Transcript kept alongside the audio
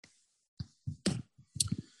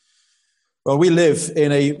Well, we live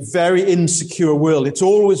in a very insecure world. It's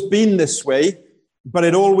always been this way, but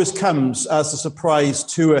it always comes as a surprise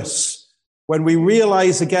to us when we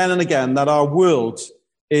realize again and again that our world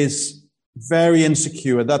is very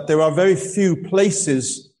insecure, that there are very few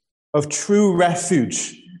places of true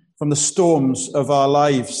refuge from the storms of our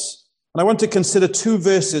lives. And I want to consider two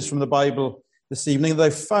verses from the Bible this evening that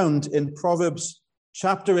I've found in Proverbs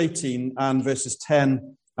chapter 18 and verses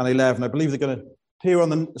 10 and 11. I believe they're going to appear on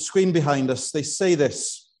the screen behind us. They say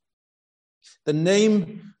this: "The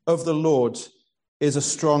name of the Lord is a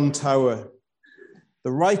strong tower.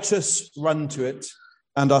 The righteous run to it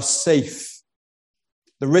and are safe.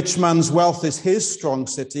 The rich man's wealth is his strong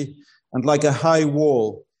city, and like a high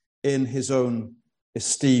wall in his own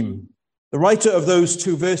esteem." The writer of those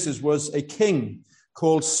two verses was a king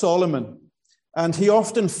called Solomon, and he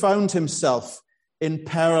often found himself in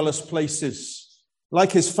perilous places.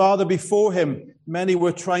 Like his father before him, many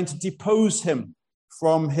were trying to depose him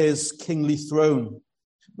from his kingly throne.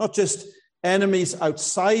 Not just enemies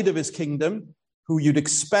outside of his kingdom, who you'd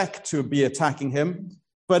expect to be attacking him,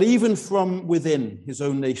 but even from within his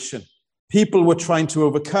own nation. People were trying to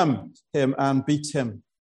overcome him and beat him.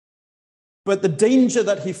 But the danger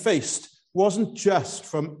that he faced wasn't just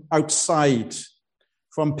from outside,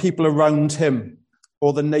 from people around him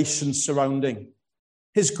or the nations surrounding.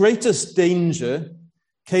 His greatest danger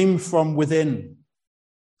came from within,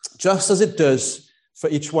 just as it does for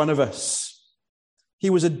each one of us. He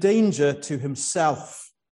was a danger to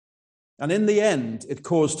himself, and in the end, it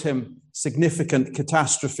caused him significant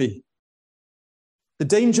catastrophe. The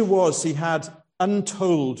danger was he had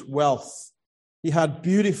untold wealth. He had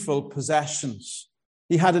beautiful possessions.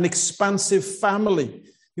 He had an expansive family.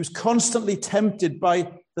 He was constantly tempted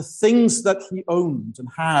by the things that he owned and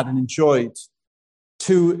had and enjoyed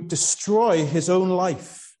to destroy his own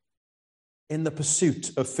life in the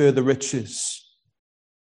pursuit of further riches.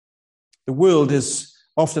 The world is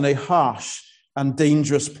often a harsh and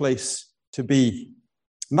dangerous place to be.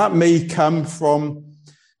 And that may come from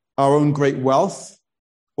our own great wealth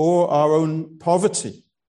or our own poverty.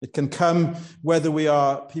 It can come whether we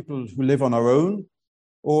are people who live on our own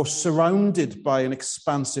or surrounded by an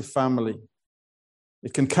expansive family.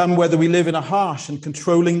 It can come whether we live in a harsh and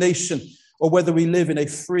controlling nation or whether we live in a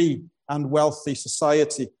free and wealthy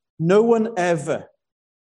society. No one ever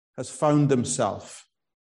has found himself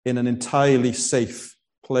in an entirely safe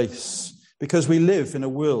place because we live in a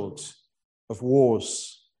world of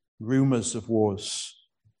wars, rumors of wars.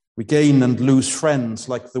 We gain and lose friends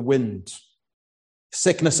like the wind.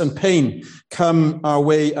 Sickness and pain come our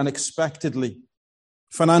way unexpectedly.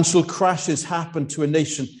 Financial crashes happen to a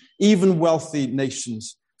nation. Even wealthy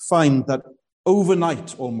nations find that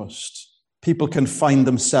overnight almost, people can find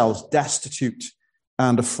themselves destitute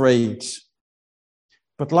and afraid.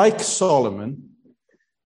 But like Solomon,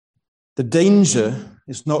 the danger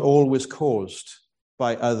is not always caused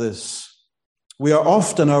by others. We are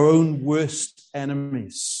often our own worst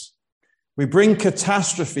enemies. We bring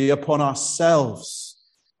catastrophe upon ourselves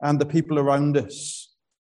and the people around us.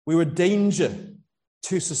 We are a danger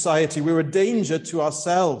to society. We're a danger to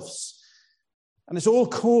ourselves. And it's all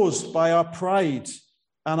caused by our pride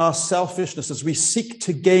and our selfishness as we seek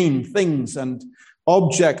to gain things and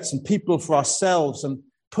objects and people for ourselves and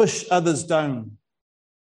push others down.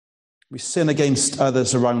 We sin against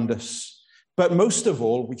others around us. But most of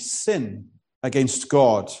all, we sin against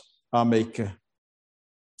God, our Maker.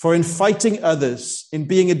 For in fighting others, in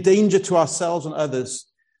being a danger to ourselves and others,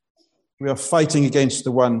 we are fighting against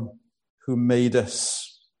the one who made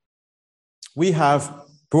us. We have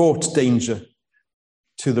brought danger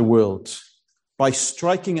to the world by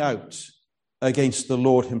striking out against the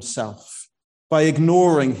Lord himself, by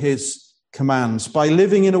ignoring his commands, by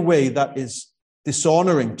living in a way that is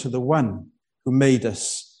dishonoring to the one who made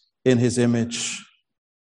us in his image.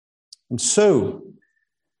 And so,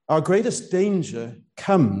 our greatest danger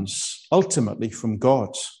comes ultimately from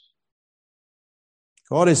God.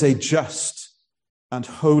 God is a just and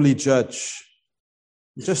holy judge.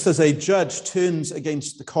 Just as a judge turns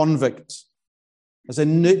against the convict, as a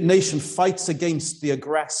nation fights against the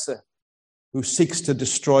aggressor who seeks to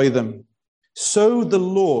destroy them, so the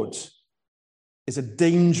Lord is a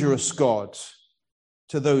dangerous God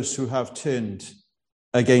to those who have turned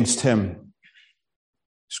against him.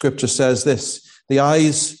 Scripture says this: "The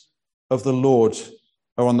eyes of the Lord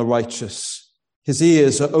are on the righteous. His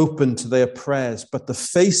ears are open to their prayers, but the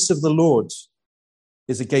face of the Lord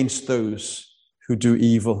is against those who do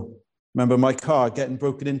evil." Remember my car getting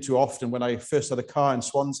broken into often when I first had a car in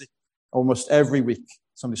Swansea. Almost every week,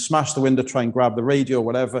 somebody smashed the window, try and grab the radio or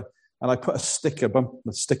whatever, and I put a sticker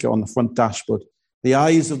on the front dashboard. "The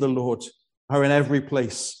eyes of the Lord are in every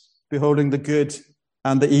place, beholding the good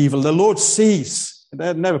and the evil. The Lord sees.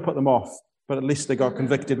 They'd never put them off, but at least they got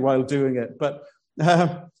convicted while doing it. But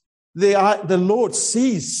the Lord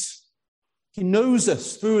sees. He knows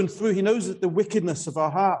us through and through. He knows the wickedness of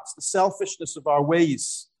our hearts, the selfishness of our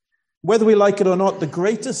ways. Whether we like it or not, the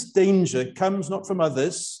greatest danger comes not from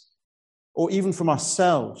others or even from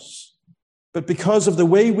ourselves, but because of the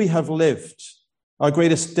way we have lived. Our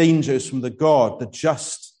greatest danger is from the God, the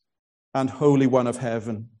just and holy one of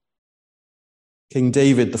heaven. King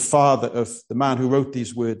David, the father of the man who wrote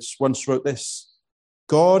these words, once wrote this: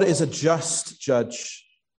 God is a just judge,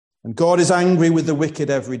 and God is angry with the wicked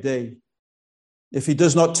every day. If he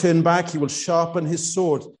does not turn back, he will sharpen his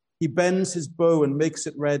sword. He bends his bow and makes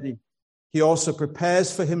it ready. He also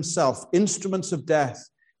prepares for himself instruments of death.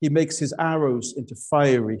 He makes his arrows into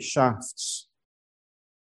fiery shafts.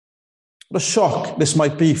 What a shock this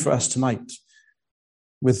might be for us tonight,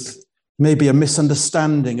 with maybe a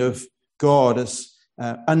misunderstanding of God as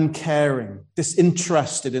uncaring,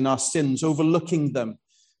 disinterested in our sins, overlooking them,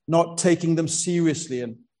 not taking them seriously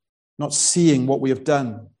and not seeing what we have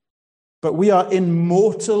done. But we are in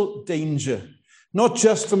mortal danger, not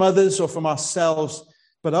just from others or from ourselves,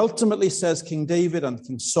 but ultimately, says King David and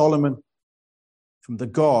King Solomon, from the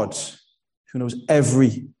God who knows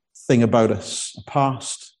everything about us, our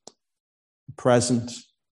past, our present,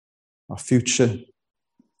 our future,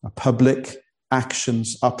 our public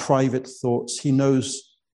actions, our private thoughts. He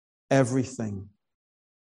knows everything.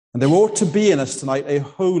 And there ought to be in us tonight a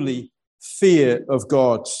holy fear of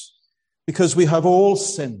God, because we have all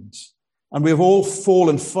sinned and we have all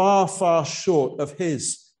fallen far, far short of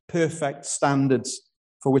his perfect standards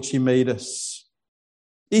for which he made us.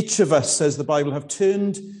 Each of us, says the Bible, have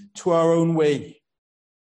turned to our own way.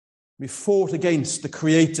 We fought against the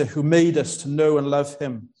Creator who made us to know and love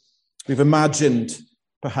him. We've imagined,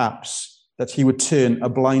 perhaps, that he would turn a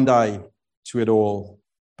blind eye to it all,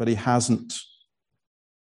 but he hasn't.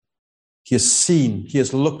 He has seen, he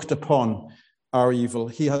has looked upon our evil.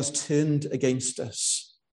 He has turned against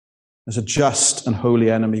us as a just and holy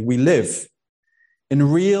enemy. We live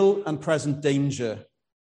in real and present danger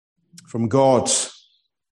from God.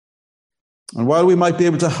 And while we might be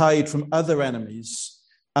able to hide from other enemies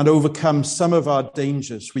and overcome some of our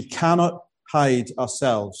dangers, we cannot hide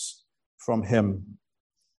ourselves from him.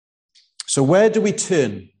 So where do we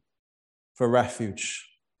turn for refuge?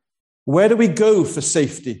 Where do we go for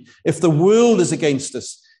safety? If the world is against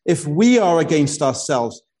us, if we are against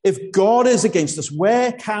ourselves, if God is against us,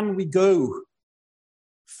 where can we go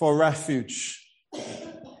for refuge?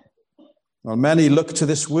 Well, many look to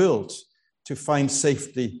this world to find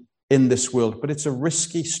safety in this world, but it's a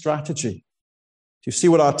risky strategy. Do you see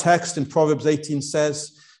what our text in Proverbs 18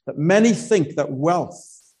 says? That many think that wealth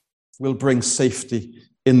will bring safety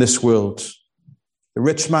in this world. The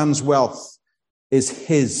rich man's wealth is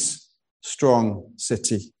his strong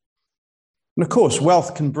city. And of course,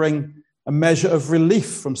 wealth can bring a measure of relief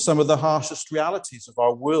from some of the harshest realities of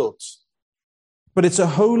our world. But it's a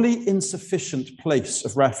wholly insufficient place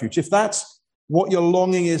of refuge. If that's what your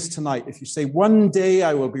longing is tonight, if you say, one day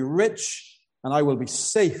I will be rich and I will be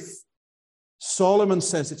safe, Solomon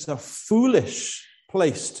says it's a foolish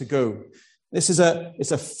place to go. It's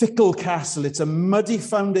a fickle castle. It's a muddy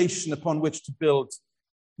foundation upon which to build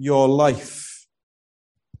your life.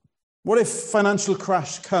 What if financial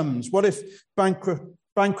crash comes? What if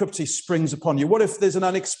bankruptcy springs upon you? What if there's an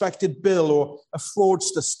unexpected bill, or a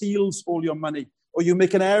fraudster steals all your money, or you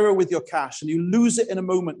make an error with your cash and you lose it in a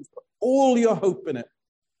moment? You've put all your hope in it.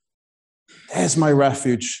 There's my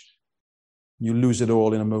refuge. You lose it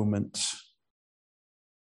all in a moment.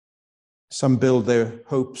 Some build their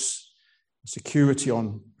hopes and security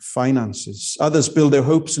on finances. Others build their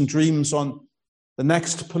hopes and dreams on the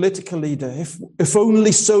next political leader. If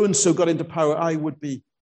only so-and-so got into power, I would be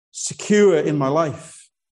secure in my life.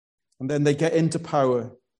 And then they get into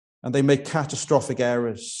power and they make catastrophic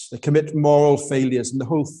errors. They commit moral failures and the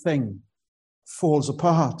whole thing falls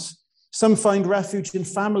apart. Some find refuge in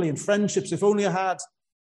family and friendships. If only I had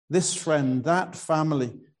this friend, that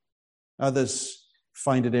family. Others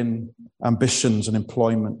find it in ambitions and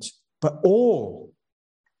employment. But all,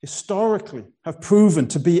 historically, have proven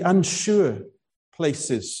to be unsure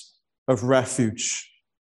places of refuge.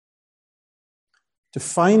 To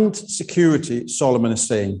find security, Solomon is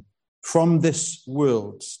saying, from this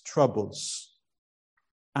world's troubles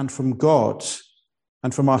and from God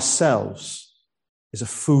and from ourselves is a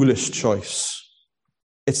foolish choice.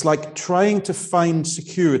 It's like trying to find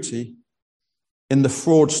security in the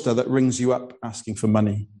fraudster that rings you up asking for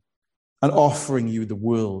money and offering you the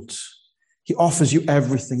world. He offers you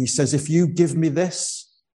everything. He says, if you give me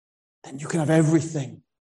this, then you can have everything. And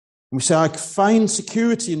we say, I find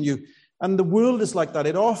security in you. And the world is like that.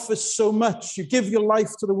 It offers so much. You give your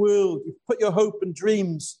life to the world. You put your hope and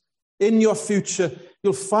dreams in your future.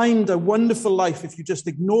 You'll find a wonderful life if you just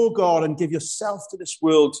ignore God and give yourself to this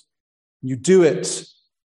world. You do it,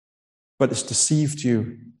 but it's deceived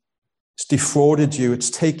you. It's defrauded you.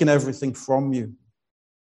 It's taken everything from you.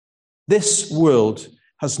 This world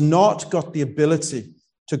has not got the ability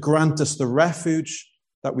to grant us the refuge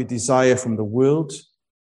that we desire from the world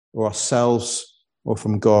or ourselves or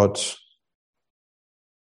from God.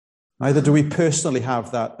 Neither do we personally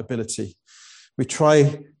have that ability. We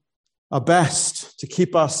try our best to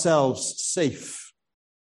keep ourselves safe.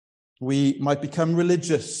 We might become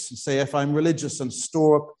religious and say, if I'm religious and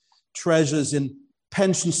store up treasures in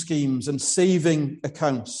pension schemes and saving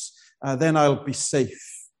accounts, then I'll be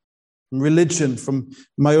safe. And religion from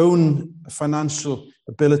my own financial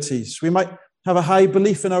abilities. We might have a high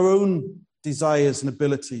belief in our own desires and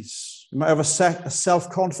abilities. We might have a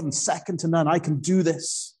self-confidence second to none. I can do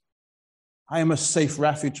this. I am a safe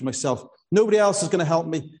refuge for myself. Nobody else is going to help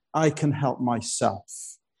me. I can help myself.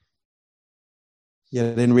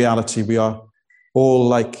 Yet in reality, we are all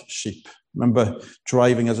like sheep. I remember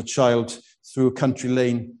driving as a child through a country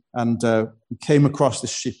lane and we came across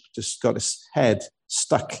this sheep, just got his head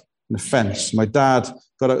stuck in a fence. My dad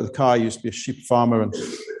got out of the car, he used to be a sheep farmer, and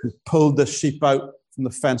he pulled the sheep out from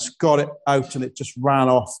the fence, got it out, and it just ran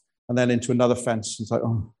off and then into another fence. It's like,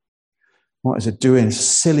 oh, what is it doing? It's a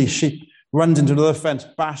silly sheep. Runs into another fence,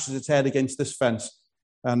 bashes its head against this fence,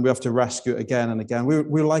 and we have to rescue it again and again.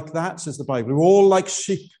 We're like that, says the Bible. We're all like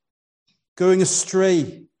sheep, going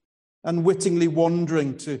astray, unwittingly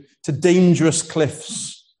wandering to dangerous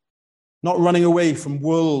cliffs, not running away from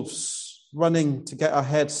wolves, running to get our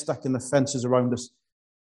heads stuck in the fences around us.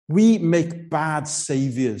 We make bad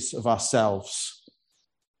saviors of ourselves.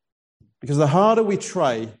 Because the harder we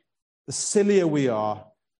try, the sillier we are,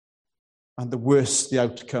 and the worse the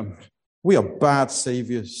outcome. We are bad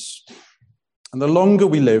saviors. And the longer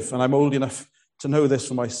we live, and I'm old enough to know this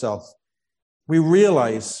for myself, we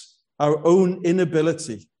realize our own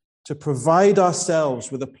inability to provide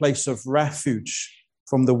ourselves with a place of refuge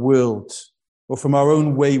from the world or from our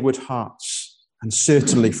own wayward hearts, and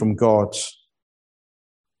certainly from God.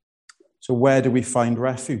 So where do we find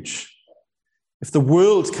refuge? If the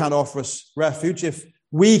world can't offer us refuge, if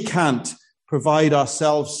we can't provide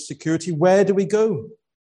ourselves security, where do we go?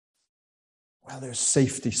 Well, there's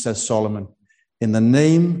safety, says Solomon, in the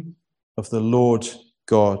name of the Lord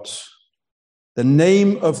God. The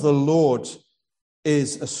name of the Lord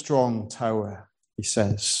is a strong tower, he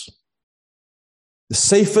says. The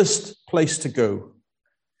safest place to go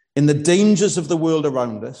in the dangers of the world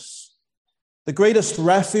around us, the greatest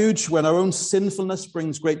refuge when our own sinfulness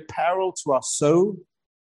brings great peril to our soul,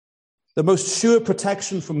 the most sure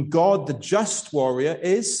protection from God, the just warrior,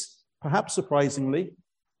 is, perhaps surprisingly,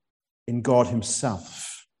 in God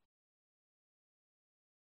himself.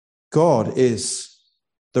 God is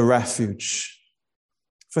the refuge.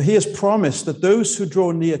 For he has promised that those who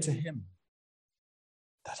draw near to him,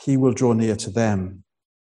 that he will draw near to them.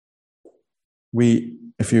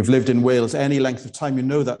 If you've lived in Wales any length of time, you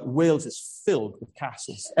know that Wales is filled with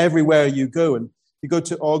castles. Everywhere you go, and you go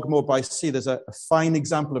to Ogmore by Sea, there's a fine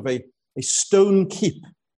example of a stone keep,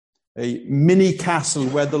 a mini castle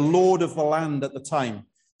where the lord of the land at the time,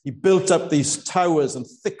 he built up these towers and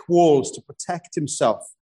thick walls to protect himself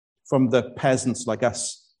from the peasants like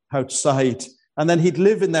us outside. And then he'd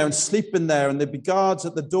live in there and sleep in there, and there'd be guards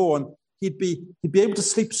at the door, and he'd be able to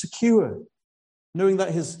sleep secure, knowing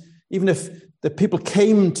that even if the people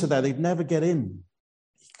came to there, they'd never get in.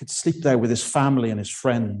 He could sleep there with his family and his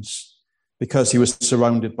friends because he was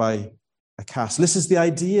surrounded by a castle. This is the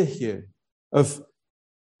idea here of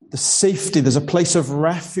the safety. There's a place of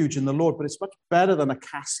refuge in the Lord, but it's much better than a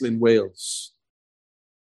castle in Wales.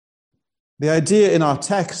 The idea in our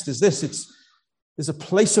text is this: there's a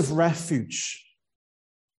place of refuge.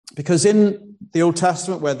 Because in the Old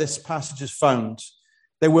Testament, where this passage is found,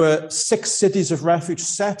 there were 6 cities of refuge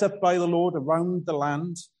set up by the Lord around the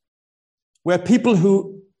land, where people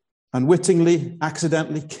who unwittingly,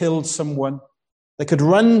 accidentally killed someone, they could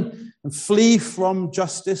run and flee from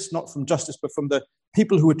justice, not from justice, but from the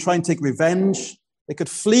people who would try and take revenge. They could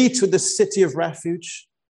flee to the city of refuge,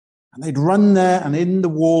 and they'd run there, and in the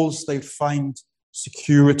walls they'd find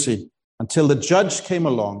security until the judge came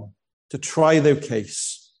along to try their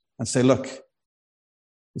case and say, look,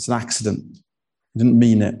 it's an accident. I didn't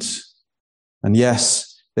mean it. And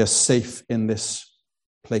yes, they're safe in this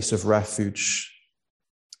place of refuge.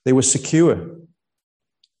 They were secure.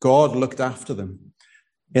 God looked after them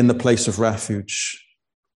in the place of refuge.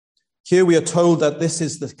 Here we are told that this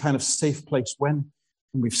is the kind of safe place when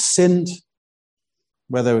we've sinned,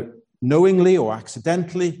 whether knowingly or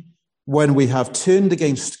accidentally, when we have turned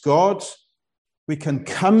against God, we can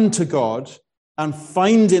come to God and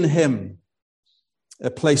find in him a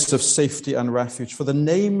place of safety and refuge. For the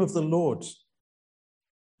name of the Lord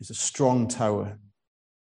is a strong tower.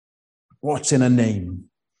 What's in a name?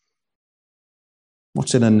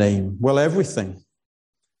 What's in a name? Well, everything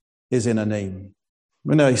is in a name.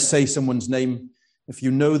 When I say someone's name, if you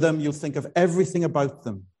know them, you'll think of everything about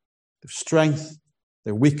them. Their strength,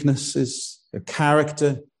 their weaknesses, their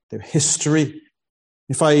character, their history.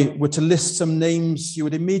 If I were to list some names, you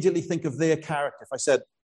would immediately think of their character. If I said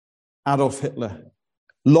Adolf Hitler,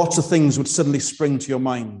 lots of things would suddenly spring to your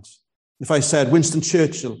mind. If I said Winston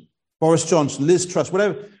Churchill, Boris Johnson, Liz Truss,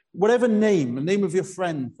 whatever name, the name of your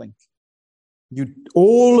friend, think.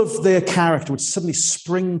 All of their character would suddenly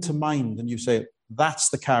spring to mind, and you say, that's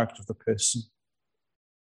the character of the person.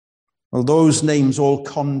 Well, those names all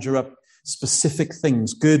conjure up specific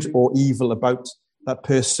things, good or evil, about that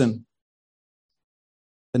person.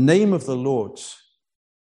 The name of the Lord,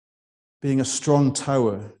 being a strong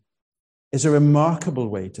tower, is a remarkable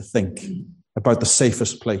way to think about the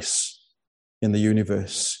safest place in the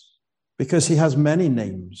universe, because he has many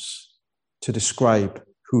names to describe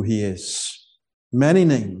who he is. Many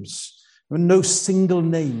names. No single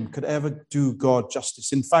name could ever do God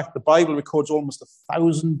justice. In fact, the Bible records almost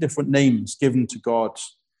 1,000 different names given to God.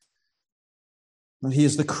 And he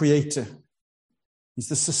is the creator. He's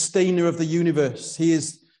the sustainer of the universe. He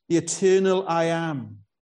is the eternal I am,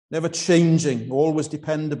 never changing, always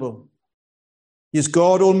dependable. He is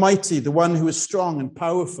God Almighty, the one who is strong and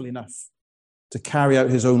powerful enough to carry out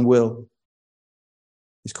his own will.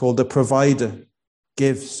 He's called the provider,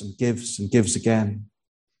 gives and gives and gives again.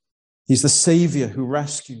 He's the savior who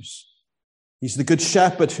rescues. He's the good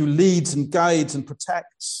shepherd who leads and guides and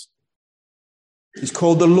protects. He's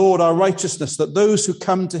called the Lord, our righteousness, that those who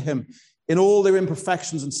come to him in all their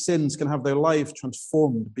imperfections and sins can have their lives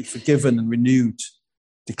transformed, be forgiven and renewed,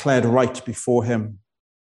 declared right before him.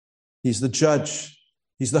 He's the judge.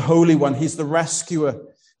 He's the Holy One. He's the rescuer.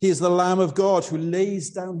 He is the Lamb of God who lays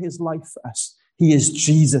down his life for us. He is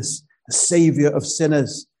Jesus, the savior of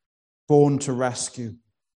sinners, born to rescue.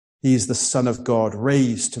 He is the Son of God,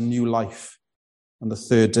 raised to new life on the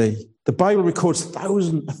third day. The Bible records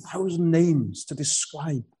 1,000 names to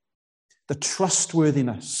describe the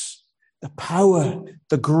trustworthiness, the power,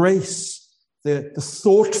 the grace, the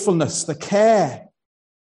thoughtfulness, the care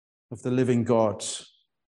of the living God.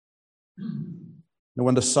 No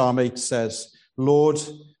wonder Psalm 8 says, Lord,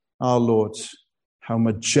 our Lord, how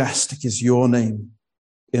majestic is your name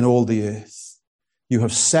in all the earth. You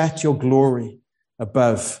have set your glory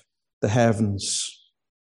above the heavens.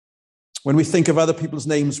 When we think of other people's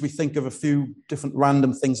names, we think of a few different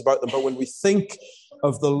random things about them. But when we think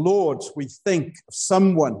of the Lord, we think of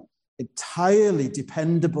someone entirely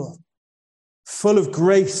dependable, full of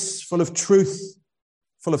grace, full of truth,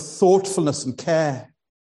 full of thoughtfulness and care.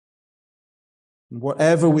 And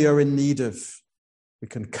whatever we are in need of, we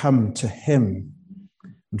can come to him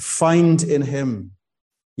and find in him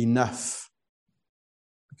enough.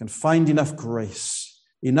 We can find enough grace,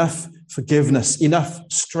 enough forgiveness, enough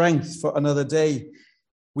strength for another day.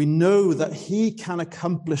 We know that he can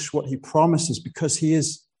accomplish what he promises because he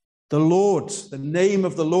is the Lord. The name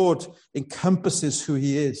of the Lord encompasses who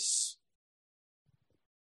he is.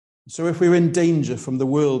 So if we're in danger from the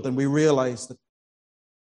world, then we realize that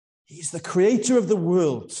he's the creator of the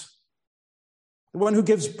world, the one who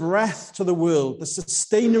gives breath to the world, the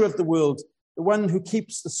sustainer of the world, the one who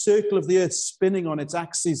keeps the circle of the earth spinning on its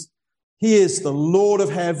axis. He is the Lord of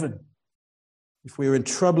heaven. If we are in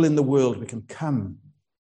trouble in the world, we can come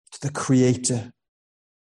to the Creator.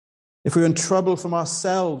 If we're in trouble from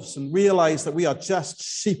ourselves and realize that we are just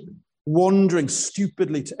sheep wandering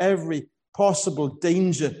stupidly to every possible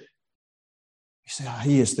danger, we say,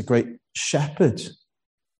 he is the great shepherd.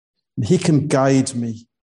 And he can guide me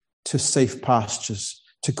to safe pastures,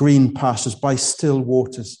 to green pastures, by still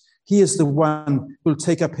waters. He is the one who will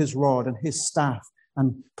take up his rod and his staff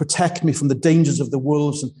and protect me from the dangers of the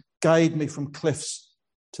wolves and guide me from cliffs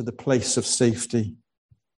to the place of safety.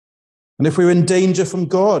 And if we're in danger from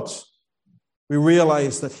God, we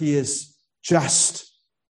realize that he is just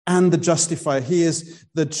and the justifier. He is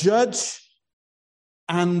the judge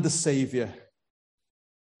and the savior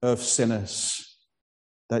of sinners.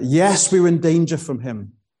 That yes, we're in danger from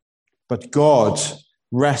him, but God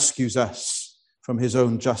rescues us from his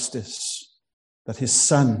own justice. That his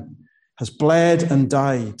Son has bled and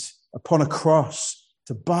died upon a cross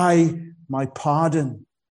to buy my pardon,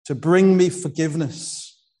 to bring me forgiveness.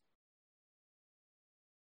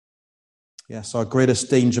 Yes, our greatest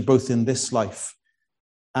danger, both in this life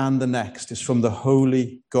and the next, is from the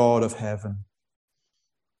holy God of heaven,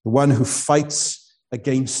 the one who fights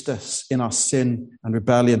against us in our sin and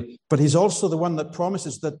rebellion. But he's also the one that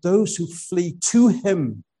promises that those who flee to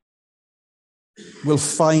him will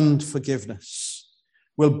find forgiveness,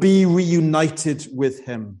 will be reunited with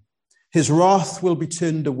him. His wrath will be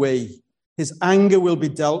turned away. His anger will be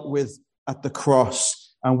dealt with at the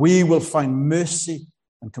cross, and we will find mercy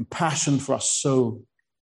and compassion for our soul.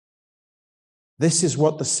 This is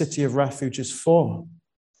what the city of refuge is for.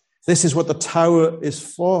 This is what the tower is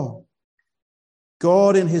for.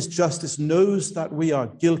 God in his justice knows that we are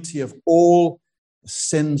guilty of all the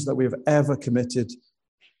sins that we have ever committed.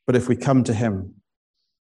 But if we come to him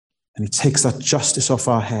and he takes that justice off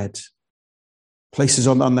our head, places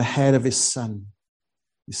it on the head of his son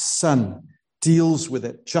deals with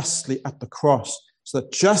it justly at the cross so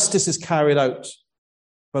that justice is carried out,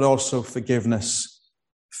 but also forgiveness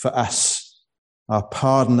for us. Our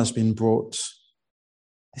pardon has been brought.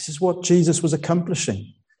 This is what Jesus was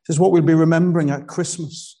accomplishing. This is what we'll be remembering at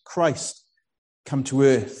Christmas. Christ come to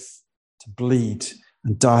earth to bleed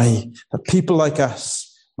and die, that people like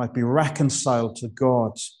us might be reconciled to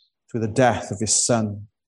God through the death of his son.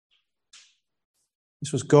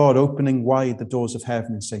 This was God opening wide the doors of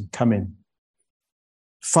heaven and saying, come in.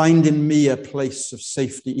 Find in me a place of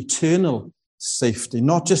safety, eternal safety,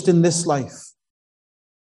 not just in this life,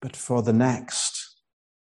 but for the next.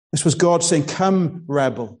 This was God saying, come,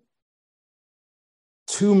 rebel,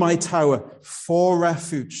 to my tower for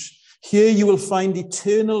refuge. Here you will find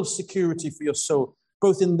eternal security for your soul,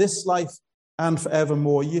 both in this life and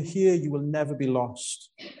forevermore. Here you will never be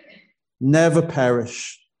lost, never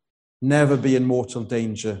perish, never be in mortal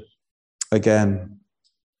danger again.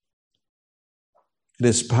 It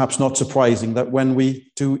is perhaps not surprising that when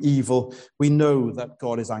we do evil, we know that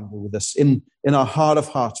God is angry with us. In our heart of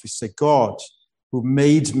hearts, we say, God, who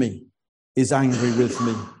made me, is angry with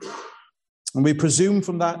me. And we presume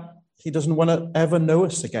from that he doesn't want to ever know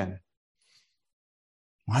us again.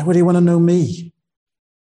 Why would he want to know me?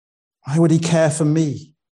 Why would he care for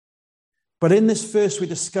me? But in this verse, we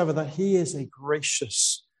discover that he is a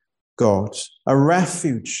gracious God, a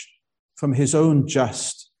refuge from his own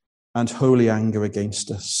just and holy anger against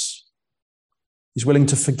us. He's willing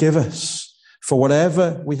to forgive us for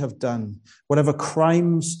whatever we have done, whatever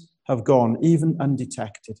crimes have gone, even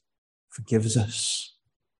undetected, forgives us.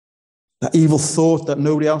 That evil thought that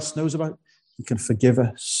nobody else knows about, he can forgive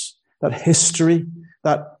us. That history,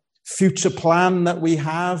 that future plan that we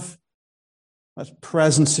have, that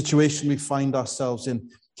present situation we find ourselves in,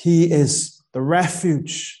 he is the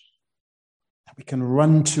refuge that we can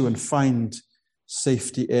run to and find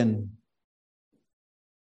safety in.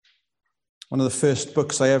 One of the first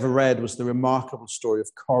books I ever read was the remarkable story of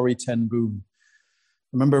Corrie ten Boom.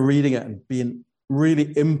 I remember reading it and being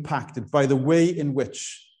really impacted by the way in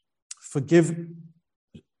which forgiveness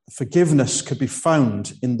could be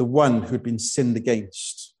found in the one who had been sinned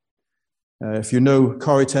against. If you know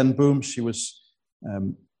Corrie ten Boom, she was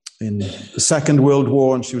in the Second World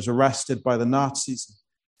War, and she was arrested by the Nazis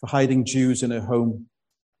for hiding Jews in her home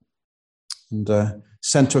and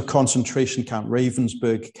sent to a concentration camp,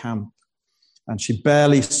 Ravensbrück camp. And she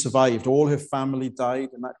barely survived. All her family died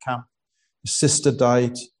in that camp. Her sister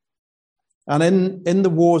died. And in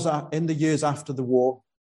the years after the war,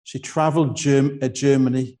 she traveled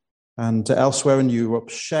Germany and elsewhere in Europe,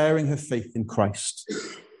 sharing her faith in Christ,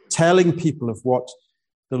 telling people of what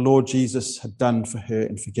the Lord Jesus had done for her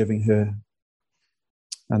in forgiving her.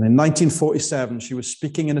 And in 1947, she was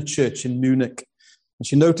speaking in a church in Munich, and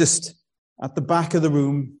she noticed at the back of the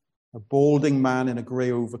room a balding man in a grey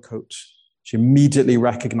overcoat. She immediately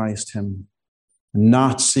recognized him, a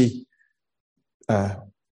Nazi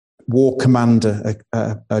war commander,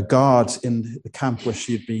 a guard in the camp where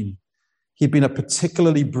she had been. He'd been a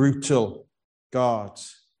particularly brutal guard,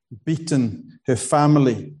 beaten her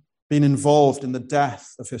family, been involved in the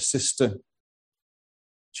death of her sister.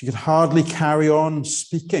 She could hardly carry on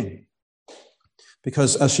speaking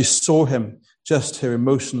because as she saw him, just her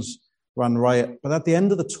emotions ran riot. But at the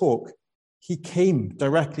end of the talk, he came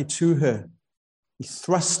directly to her. He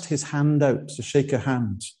thrust his hand out to shake her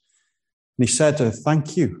hand. And he said to her,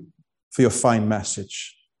 "Thank you for your fine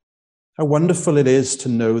message. How wonderful it is to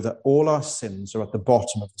know that all our sins are at the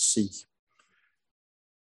bottom of the sea."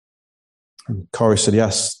 And Corrie said,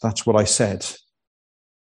 "Yes, that's what I said."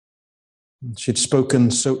 And she'd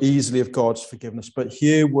spoken so easily of God's forgiveness, but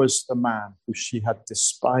here was the man who she had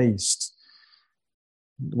despised,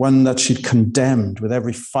 one that she'd condemned with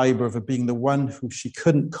every fiber of her being, the one who she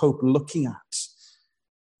couldn't cope looking at.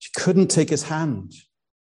 She couldn't take his hand.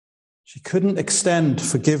 She couldn't extend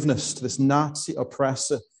forgiveness to this Nazi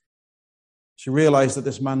oppressor. She realized that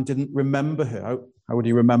this man didn't remember her. How would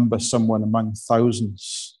he remember someone among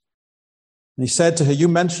thousands? And he said to her, "You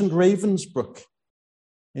mentioned Ravensbrück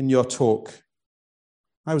in your talk.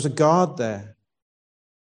 I was a guard there.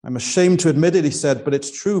 I'm ashamed to admit it," he said, "but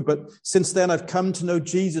it's true. But since then, I've come to know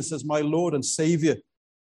Jesus as my Lord and Savior.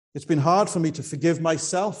 It's been hard for me to forgive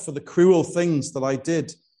myself for the cruel things that I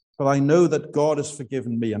did, but I know that God has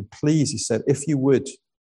forgiven me. And please," he said, "if you would,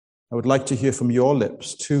 I would like to hear from your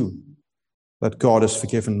lips too that God has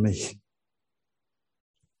forgiven me."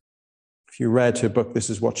 If you read her book, this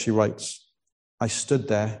is what she writes. "I stood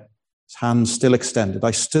there, his hands still extended.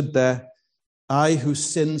 I stood there, I whose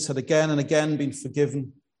sins had again and again been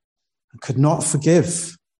forgiven, and could not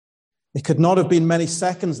forgive. It could not have been many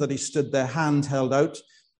seconds that he stood there, hand held out,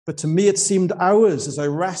 but to me it seemed hours as I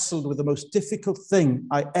wrestled with the most difficult thing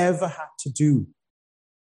I ever had to do.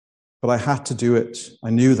 But I had to do it. I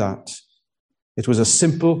knew that. It was as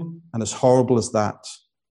simple and as horrible as that.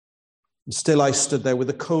 And still I stood there with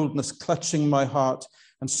the coldness clutching my heart,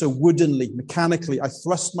 and so woodenly, mechanically, I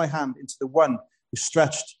thrust my hand into the one who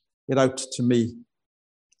stretched it out to me.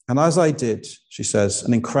 And as I did," she says,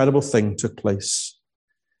 "an incredible thing took place.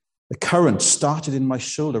 The current started in my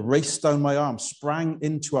shoulder, raced down my arm, sprang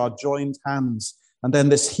into our joined hands, and then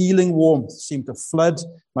this healing warmth seemed to flood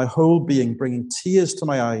my whole being, bringing tears to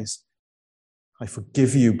my eyes. 'I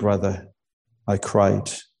forgive you, brother,' I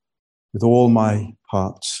cried with all my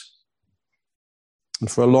heart." And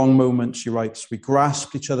for a long moment, she writes, "We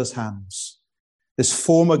grasped each other's hands. This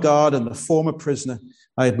former guard and the former prisoner,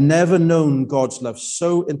 I had never known God's love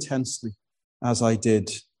so intensely as I did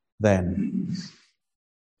then."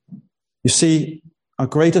 You see, our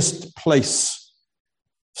greatest place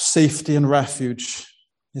of safety and refuge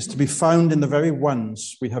is to be found in the very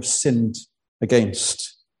ones we have sinned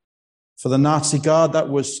against. For the Nazi guard, that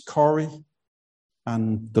was Corrie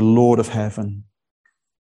and the Lord of heaven.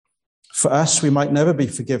 For us, we might never be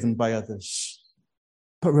forgiven by others.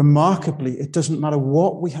 But remarkably, it doesn't matter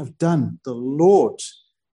what we have done, the Lord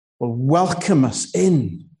will welcome us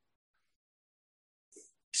in.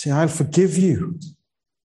 You say, "I'll forgive you.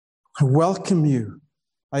 I welcome you.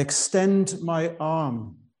 I extend my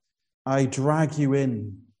arm. I drag you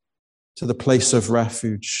in to the place of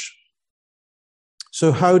refuge."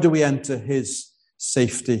 So how do we enter his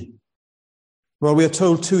safety? Well, we are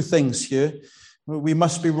told two things here. We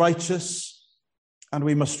must be righteous and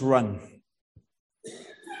we must run.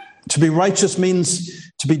 To be righteous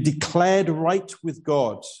means to be declared right with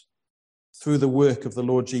God through the work of the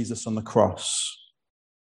Lord Jesus on the cross.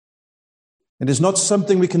 It is not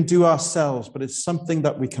something we can do ourselves, but it's something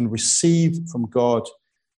that we can receive from God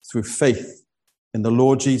through faith in the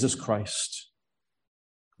Lord Jesus Christ.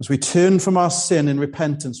 As we turn from our sin in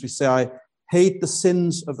repentance, we say, "I hate the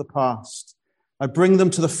sins of the past. I bring them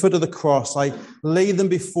to the foot of the cross. I lay them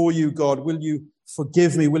before you, God. Will you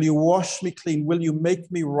forgive me? Will you wash me clean? Will you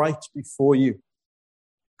make me right before you?"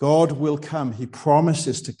 God will come. He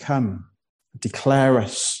promises to come, declare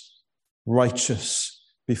us righteous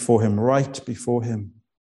before him, right before him.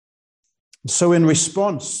 And so in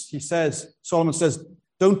response, Solomon says,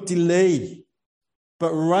 don't delay,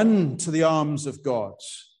 but run to the arms of God.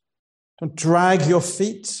 Don't drag your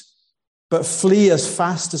feet, but flee as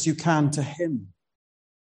fast as you can to him.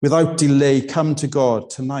 Without delay, come to God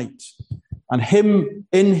tonight. And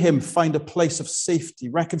in him, find a place of safety,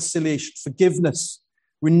 reconciliation, forgiveness,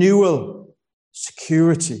 renewal,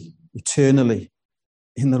 security, eternally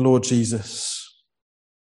in the Lord Jesus.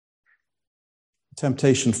 The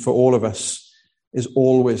temptation for all of us is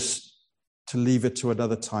always to leave it to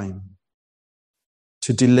another time,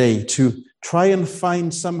 to delay, to try and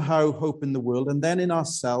find somehow hope in the world and then in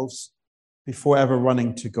ourselves before ever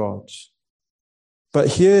running to God. But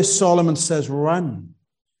here Solomon says, run.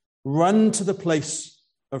 Run to the place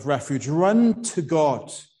of refuge. Run to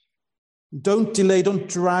God. Don't delay. Don't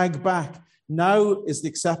drag back. Now is the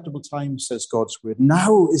acceptable time, says God's word.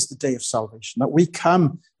 Now is the day of salvation, that we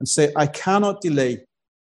come and say, I cannot delay.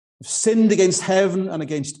 I've sinned against heaven and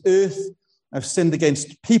against earth. I've sinned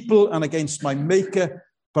against people and against my maker,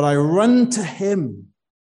 but I run to him.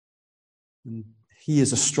 And he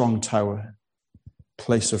is a strong tower,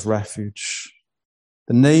 place of refuge.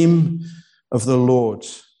 The name of the Lord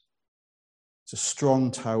is a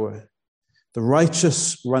strong tower. The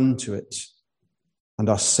righteous run to it and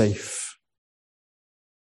are safe.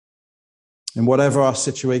 In whatever our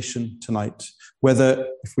situation tonight, whether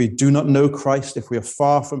if we do not know Christ, if we are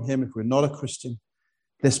far from him, if we're not a Christian,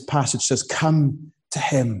 this passage says, come to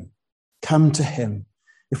him. Come to him.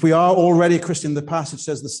 If we are already a Christian, the passage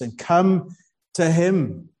says the same. Come to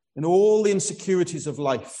him. in all the insecurities of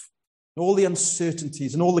life, in all the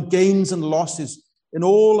uncertainties, in all the gains and losses, in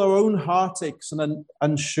all our own heartaches and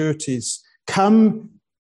unsureties. Come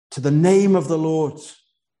to the name of the Lord.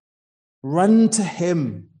 Run to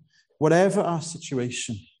him, whatever our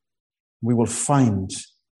situation. We will find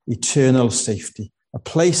eternal safety, a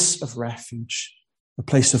place of refuge, a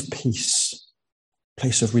place of peace, a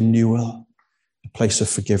place of renewal, a place of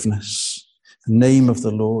forgiveness. The name of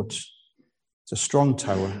the Lord. It's a strong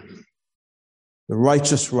tower. The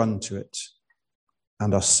righteous run to it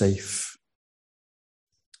and are safe.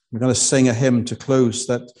 We're going to sing a hymn to close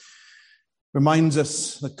that reminds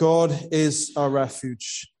us that God is our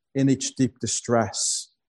refuge in each deep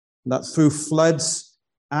distress, and that through floods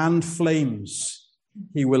and flames,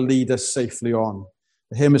 he will lead us safely on.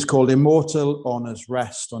 The hymn is called Immortal Honours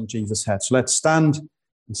Rest on Jesus' Head. So let's stand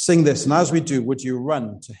and sing this. And as we do, would you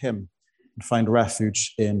run to him and find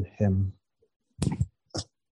refuge in him?